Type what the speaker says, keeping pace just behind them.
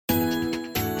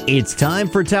It's time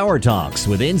for Tower Talks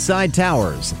with Inside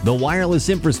Towers, the wireless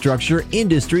infrastructure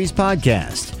industry's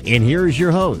podcast. And here is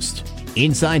your host,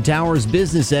 Inside Towers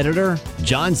business editor,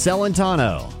 John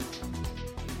Celentano.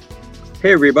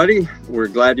 Hey everybody, we're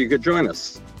glad you could join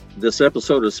us. This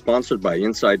episode is sponsored by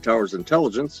Inside Towers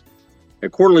Intelligence, a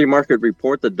quarterly market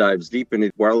report that dives deep into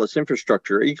the wireless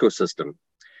infrastructure ecosystem.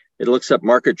 It looks at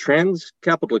market trends,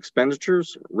 capital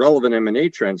expenditures, relevant M&A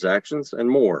transactions, and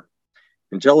more.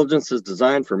 Intelligence is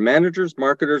designed for managers,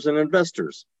 marketers, and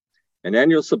investors. An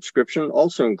annual subscription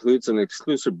also includes an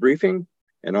exclusive briefing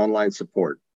and online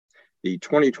support. The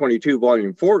 2022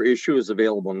 Volume 4 issue is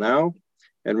available now,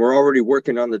 and we're already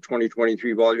working on the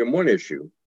 2023 Volume 1 issue.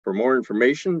 For more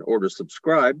information or to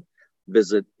subscribe,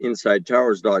 visit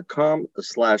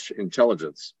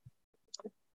insidetowers.com/intelligence.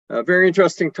 A very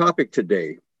interesting topic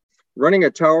today. Running a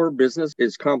tower business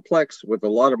is complex with a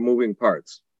lot of moving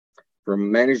parts.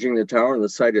 From managing the tower and the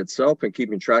site itself and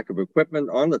keeping track of equipment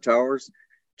on the towers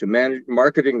to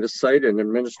marketing the site and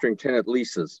administering tenant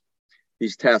leases.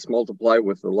 These tasks multiply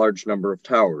with a large number of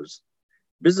towers.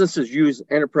 Businesses use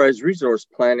enterprise resource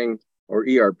planning or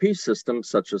ERP systems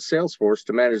such as Salesforce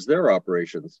to manage their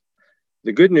operations.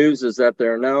 The good news is that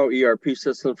there are now ERP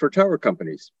systems for tower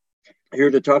companies.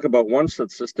 Here to talk about one such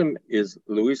system is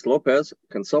Luis Lopez,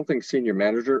 Consulting Senior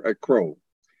Manager at Crow.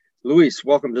 Luis,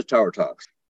 welcome to Tower Talks.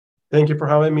 Thank you for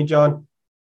having me, John.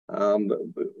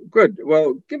 Good.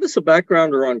 Well, give us a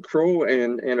background around Crow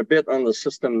and a bit on the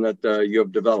system that you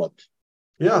have developed.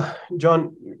 Yeah,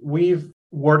 John, we've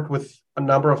worked with a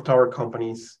number of tower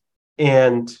companies,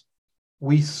 and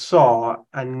we saw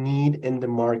a need in the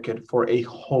market for a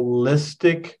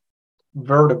holistic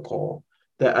vertical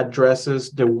that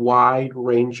addresses the wide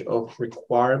range of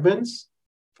requirements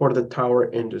for the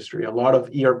tower industry. A lot of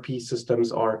ERP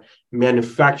systems are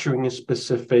manufacturing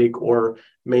specific or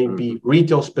maybe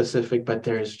retail specific, but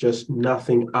there is just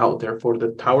nothing out there for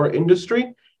the tower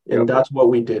industry. And that's what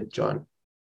we did, John.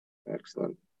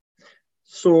 Excellent.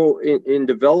 So in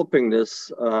developing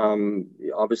this,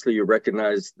 obviously you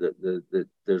recognize that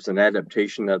there's an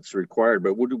adaptation that's required,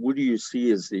 but what do you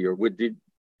see as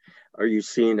are you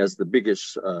seeing as the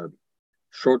biggest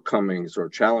shortcomings or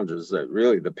challenges that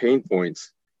really the pain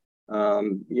points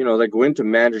that go into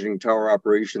managing tower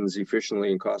operations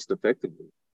efficiently and cost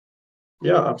effectively?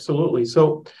 Yeah, absolutely.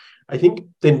 So I think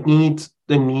the need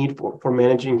for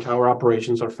managing tower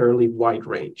operations are fairly wide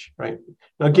range, right? And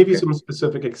I'll give you some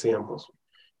specific examples.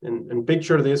 And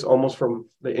picture this almost from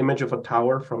the image of a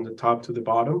tower from the top to the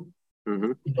bottom.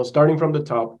 Mm-hmm. Starting from the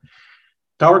top,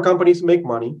 tower companies make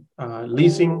money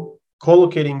leasing,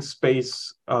 co-locating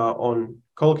space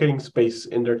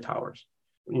in their towers.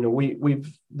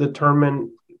 We've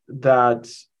determined that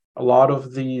a lot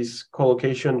of these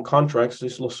co-location contracts,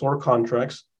 these lessor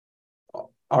contracts,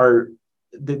 are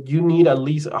that you need at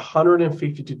least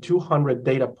 150 to 200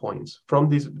 data points from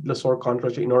these lessor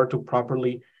contracts in order to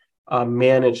properly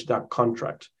manage that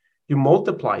contract. You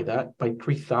multiply that by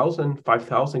 3,000,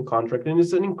 5,000 contracts, and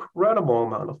it's an incredible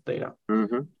amount of data.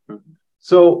 Mm-hmm. Mm-hmm.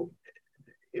 So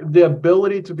the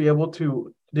ability to be able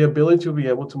to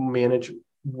manage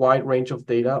wide range of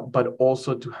data, but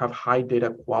also to have high data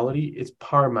quality is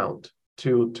paramount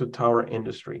to tower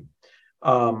industry.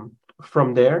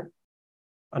 From there,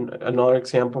 another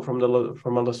example from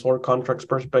a lessor contracts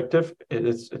perspective,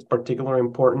 it's particularly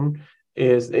important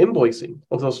is the invoicing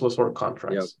of those lessor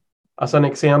contracts. Yep. As an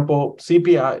example,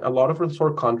 CPI, a lot of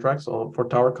lessor contracts for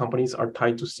tower companies are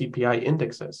tied to CPI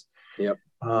indexes. Yep.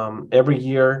 Every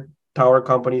year, tower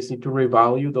companies need to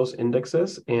revalue those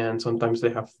indexes, and sometimes they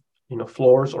have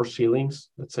floors or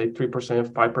ceilings, let's say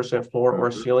 3%, 5% floor or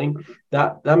ceiling.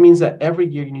 That means that every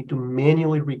year you need to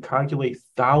manually recalculate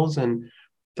thousands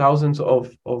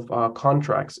of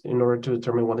contracts in order to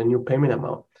determine what the new payment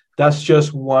amount. That's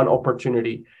just one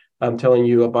opportunity I'm telling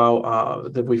you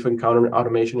about that we've encountered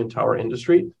automation in tower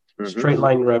industry. Mm-hmm. Straight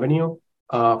line revenue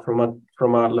from a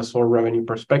lessor revenue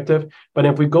perspective. But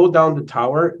if we go down the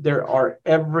tower,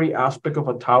 every aspect of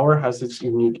a tower has its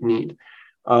unique need.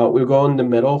 We go in the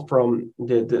middle from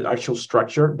the actual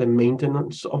structure. The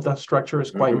maintenance of that structure is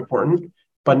quite important,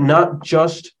 but not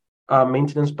just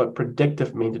maintenance, but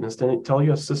predictive maintenance. Then it tells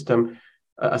you a system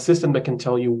that can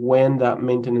tell you when that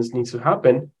maintenance needs to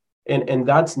happen, and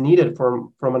that's needed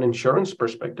from an insurance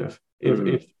perspective.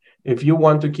 If you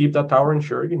want to keep that tower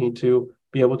insured, you need to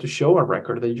be able to show a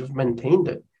record that you've maintained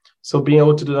it. So being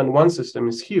able to do that in one system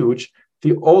is huge.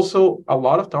 A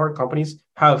lot of tower companies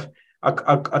have.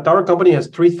 A tower company has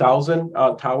 3,000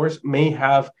 towers, may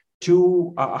have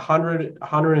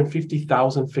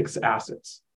 150,000 fixed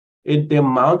assets. The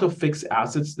amount of fixed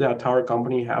assets that a tower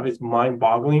company have is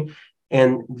mind-boggling,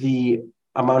 and the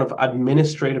amount of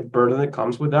administrative burden that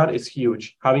comes with that is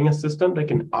huge. Having a system that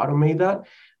can automate that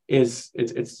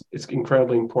it's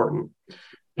incredibly important.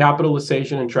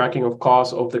 Capitalization and tracking of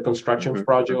costs of the construction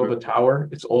project of a tower,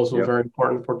 it's also very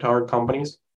important for tower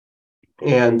companies.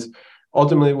 And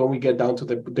ultimately, when we get down to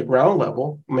the ground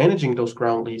level, managing those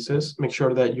ground leases, make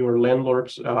sure that your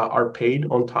landlords are paid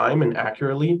on time and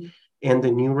accurately. And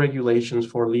the new regulations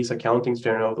for lease accounting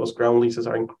standard of those ground leases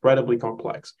are incredibly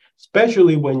complex,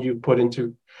 especially when you put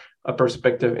into a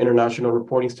perspective international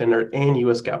reporting standard and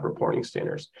US GAAP reporting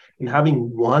standards. And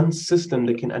having one system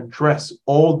that can address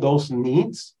all those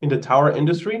needs in the tower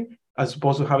industry, as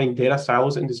opposed to having data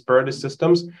silos and disparate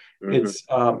systems, it's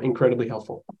incredibly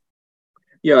helpful.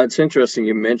 Yeah, it's interesting.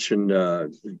 You mentioned,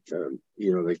 the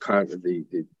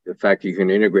fact you can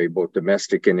integrate both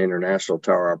domestic and international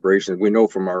tower operations. We know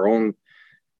from our own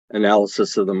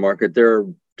analysis of the market, there are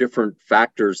different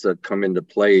factors that come into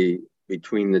play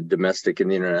between the domestic and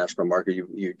the international market.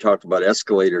 You talked about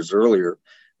escalators earlier.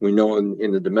 We know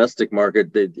in the domestic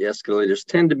market, the escalators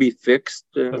tend to be fixed,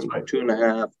 That's right.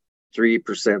 2.5%,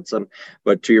 3%. Some,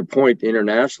 but to your point,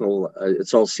 international,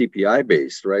 it's all CPI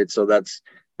based, right? So that's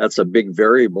a big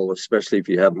variable, especially if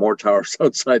you have more towers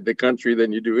outside the country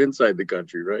than you do inside the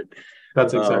country, right?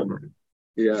 That's exactly right.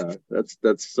 Yeah,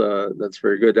 that's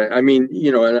very good. I mean,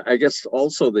 and I guess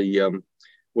also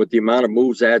with the amount of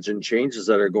moves, adds, and changes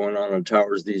that are going on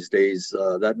towers these days,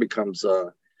 that becomes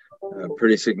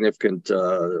pretty significant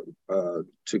to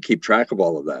keep track of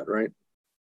all of that, right?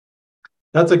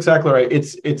 That's exactly right.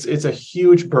 It's a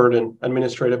huge burden,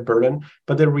 administrative burden.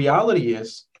 But the reality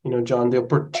is, John, the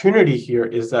opportunity here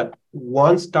is that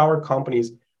once tower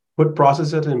companies put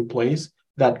processes in place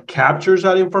that captures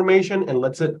that information and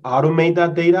lets it automate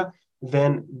that data,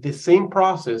 then the same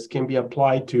process can be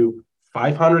applied to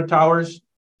 500 towers,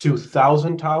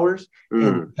 2,000 towers.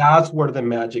 And that's where the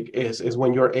magic is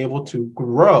when you're able to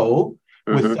grow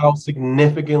without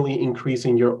significantly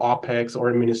increasing your OPEX or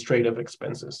administrative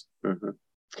expenses.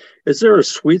 Is there a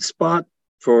sweet spot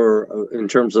in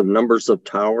terms of numbers of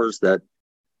towers that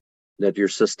your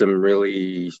system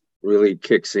really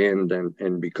kicks in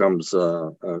and becomes,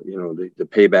 the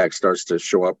payback starts to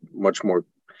show up much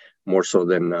more so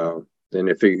than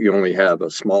if you only have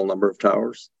a small number of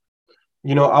towers?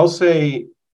 I'll say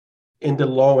in the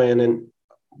low end, and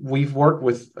we've worked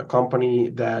with a company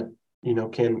that,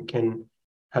 can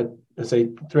have, let's say,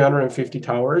 350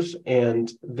 towers,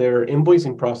 and their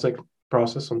invoicing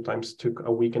process sometimes took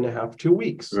a week and a half, 2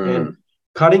 weeks. And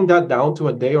cutting that down to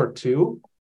a day or two,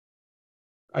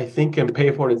 I think can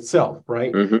pay for itself,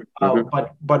 right?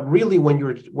 But really, when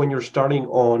you're starting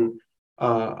on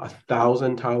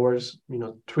 1,000 towers,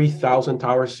 3,000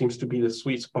 towers seems to be the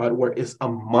sweet spot where it's a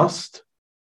must.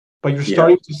 But you're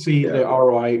starting to see the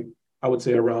ROI, I would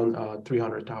say, around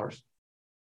 300 towers.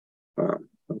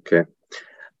 Okay.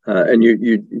 And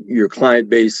your client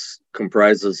base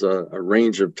comprises a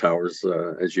range of towers,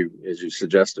 as you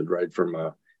suggested, right? From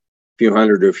a few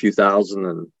hundred to a few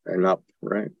thousand and up,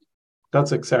 right?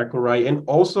 That's exactly right. And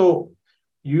also,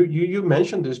 you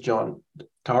mentioned this, John.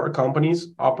 Tower companies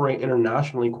operate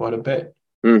internationally quite a bit.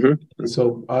 And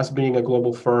so us being a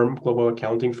global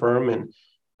accounting firm, and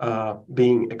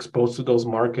being exposed to those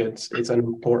markets, it's an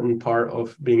important part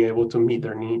of being able to meet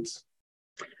their needs.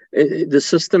 The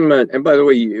system, and by the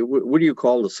way, what do you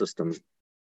call the system?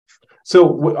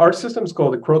 So our system is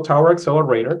called the Crow Tower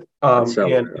Accelerator,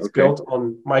 and it's built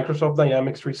on Microsoft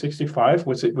Dynamics 365,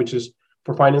 which is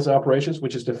for finance and operations,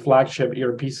 which is the flagship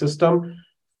ERP system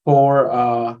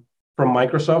from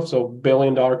Microsoft. So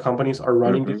billion-dollar companies are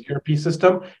running this ERP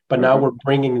system, but now we're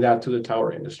bringing that to the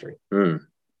tower industry.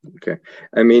 Okay.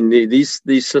 I mean, these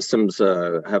systems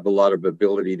have a lot of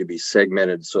ability to be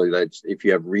segmented, so that if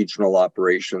you have regional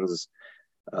operations,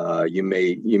 you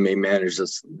may manage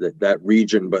that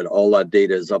region, but all that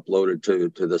data is uploaded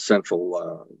to the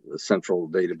central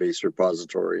database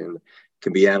repository and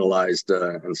can be analyzed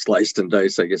and sliced and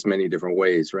diced, I guess, many different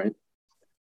ways, right?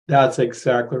 That's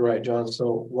exactly right, John.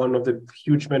 So one of the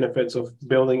huge benefits of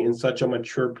building in such a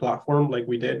mature platform like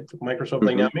we did with Microsoft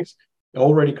Dynamics, it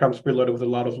already comes preloaded with a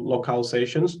lot of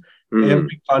localizations.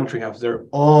 Every country has their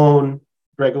own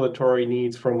regulatory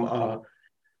needs from a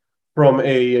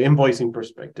invoicing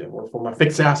perspective or from a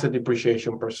fixed asset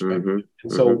depreciation perspective.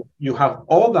 And so you have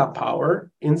all that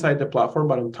power inside the platform,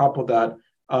 but on top of that,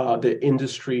 the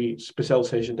industry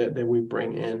specialization that we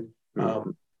bring in.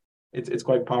 It's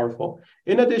quite powerful.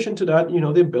 In addition to that,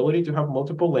 the ability to have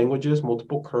multiple languages,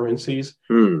 multiple currencies,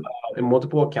 and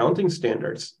multiple accounting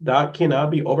standards, that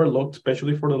cannot be overlooked,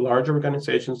 especially for the large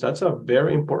organizations. That's a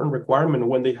very important requirement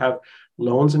when they have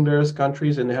loans in various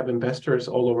countries, and they have investors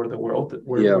all over the world that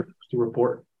we're to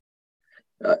report.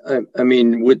 I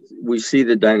mean, we see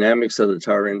the dynamics of the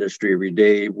tower industry every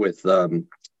day with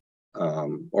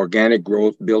organic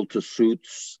growth, built to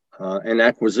suits, and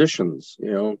acquisitions.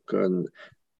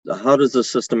 How does the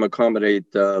system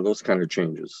accommodate those kind of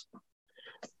changes?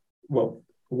 Well,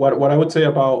 what I would say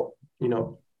about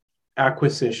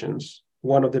acquisitions,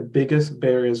 one of the biggest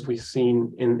barriers we've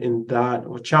seen in that,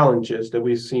 or challenges that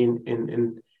we've seen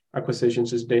in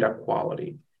acquisitions, is data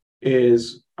quality.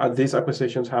 These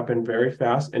acquisitions happen very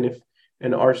fast, and if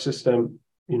in our system,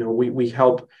 we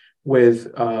help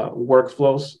with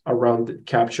workflows around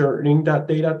capturing that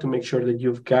data to make sure that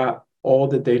you've got all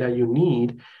the data you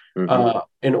need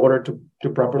in order to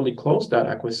properly close that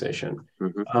acquisition.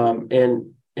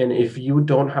 And if you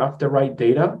don't have the right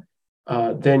data,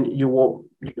 then you won't,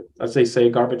 as they say,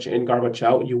 garbage in, garbage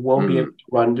out. You won't be able to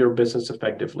run your business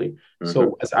effectively.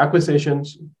 So as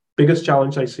acquisitions, biggest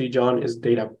challenge I see, John, is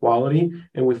data quality,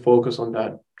 and we focus on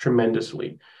that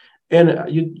tremendously.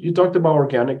 And you talked about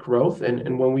organic growth,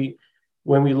 and when we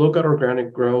look at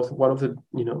organic growth, one of the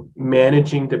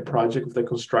managing the project of the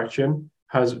construction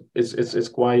is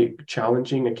quite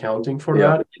challenging, accounting for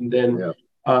that, and then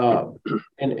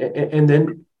and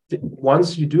then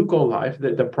once you do go live,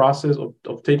 the process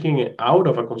of taking it out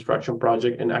of a construction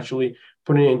project and actually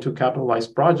putting it into a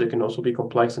capitalized project can also be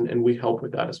complex, and we help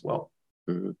with that as well.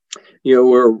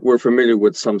 We're familiar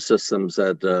with some systems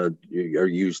that are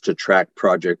used to track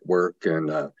project work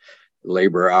and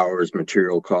labor hours,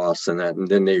 material costs, and then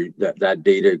that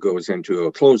data goes into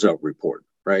a closeout report,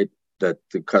 right? That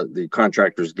the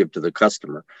contractors give to the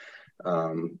customer.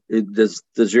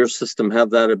 Does your system have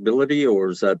that ability, or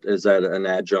is that an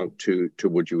adjunct to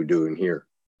what you were doing here?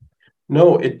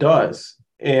 No, it does,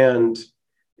 and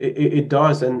it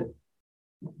does, and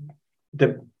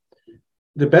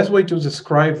the best way to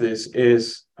describe this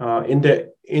is in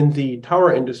the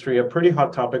tower industry, a pretty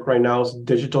hot topic right now is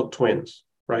digital twins,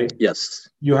 right? Yes.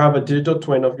 You have a digital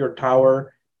twin of your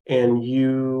tower, and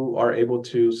you are able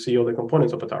to see all the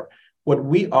components of a tower. What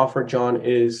we offer, John,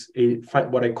 is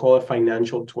what I call a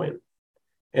financial twin.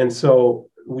 And so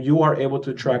you are able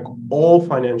to track all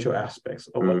financial aspects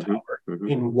of a tower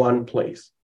in one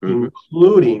place,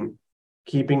 including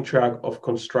keeping track of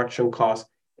construction costs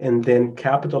and then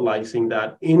capitalizing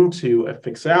that into a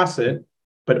fixed asset,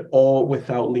 but all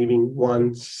without leaving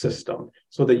one system,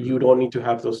 so that you don't need to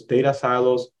have those data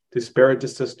silos, disparate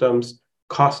systems,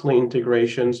 costly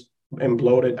integrations, and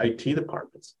bloated IT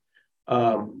departments.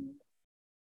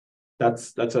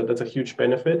 That's a huge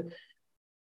benefit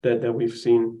that we've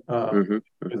seen with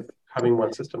having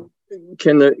one system.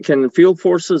 Can the field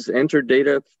forces enter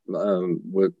data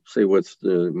with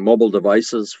the mobile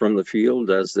devices from the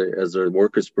field as their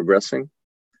work is progressing?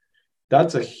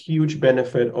 That's a huge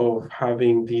benefit of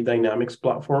having the Dynamics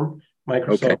platform.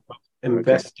 Microsoft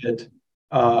invested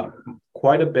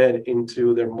quite a bit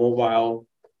into their mobile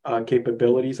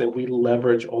capabilities, and we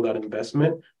leverage all that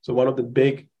investment. So one of the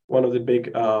big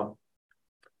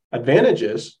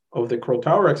advantages of the Crow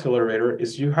Tower Accelerator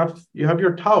is you have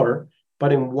your tower,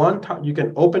 but in one you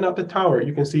can open up the tower,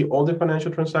 you can see all the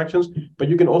financial transactions, but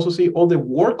you can also see all the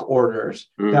work orders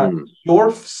that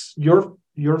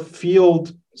your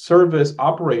field service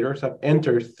operators have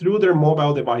entered through their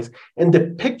mobile device, and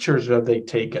the pictures that they've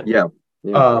taken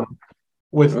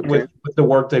with the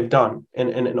work they've done,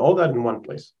 and all that in one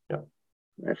place.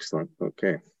 Excellent.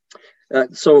 Okay.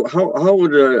 So how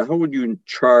would you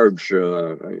charge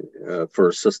for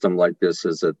a system like this?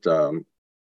 Is it how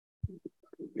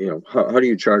do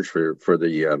you charge for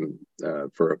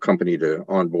a company to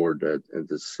onboard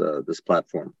this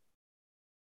platform?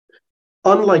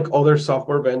 Unlike other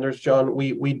software vendors, John,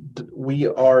 we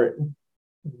are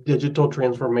digital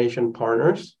transformation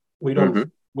partners. We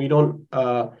don't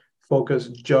focus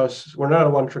just. We're not a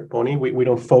one-trick pony. We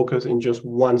don't focus in just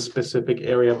one specific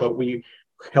area, but we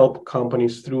help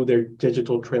companies through their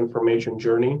digital transformation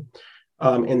journey.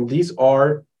 And these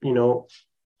are,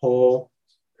 whole.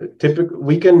 Typically,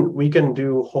 we can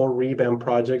do whole revamp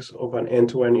projects of an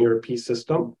end-to-end ERP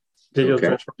system. Digital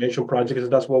transformation projects,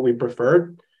 that's what we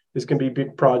prefer. This can be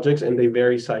big projects, and they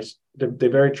vary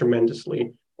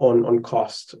tremendously on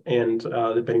cost and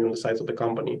depending on the size of the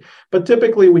company. But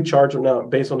typically, we charge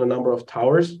based on the number of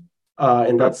towers,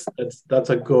 and that's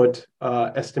a good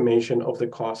estimation of the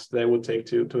cost that it would take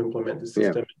to implement the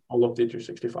system all of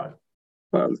D365.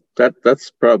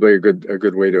 That's probably a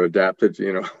good way to adapt it.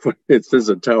 It is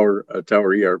a tower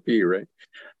ERP, right?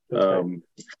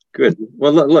 Good.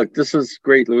 Well, look, this is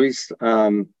great, Luis.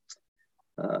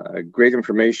 Great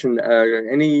information.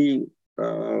 Any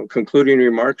concluding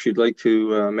remarks you'd like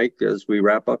to make as we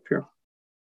wrap up here?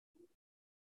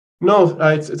 No,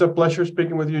 it's a pleasure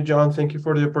speaking with you, John. Thank you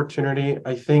for the opportunity.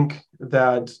 I think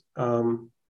that,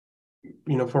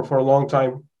 for a long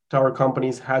time, tower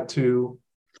companies had to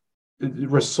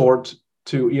resort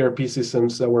to ERP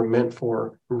systems that were meant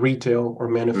for retail or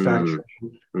manufacturing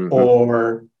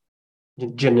or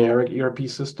generic ERP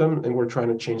system, and we're trying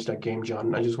to change that game,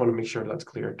 John. I just want to make sure that's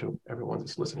clear to everyone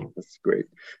that's listening. That's great.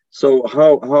 So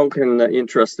how can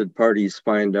interested parties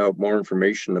find out more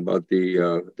information about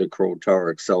the Crow Tower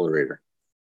Accelerator?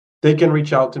 They can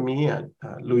reach out to me at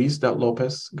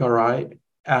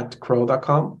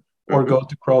luis.lopezgaray@crow.com or go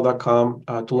to crow.com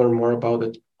to learn more about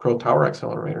the Crow Tower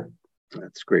Accelerator.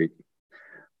 That's great.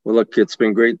 Well, look, it's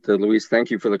been great, Luis. Thank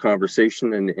you for the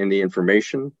conversation and the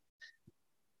information.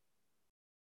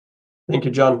 Thank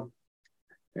you, John.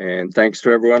 And thanks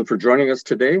to everyone for joining us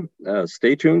today.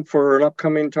 Stay tuned for an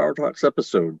upcoming Tower Talks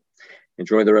episode.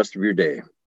 Enjoy the rest of your day.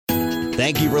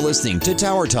 Thank you for listening to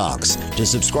Tower Talks. To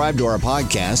subscribe to our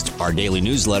podcast, our daily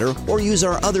newsletter, or use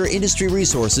our other industry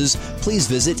resources, please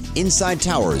visit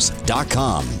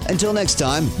InsideTowers.com. Until next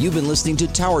time, you've been listening to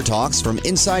Tower Talks from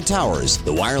Inside Towers,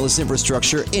 the Wireless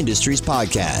Infrastructure Industries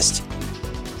Podcast.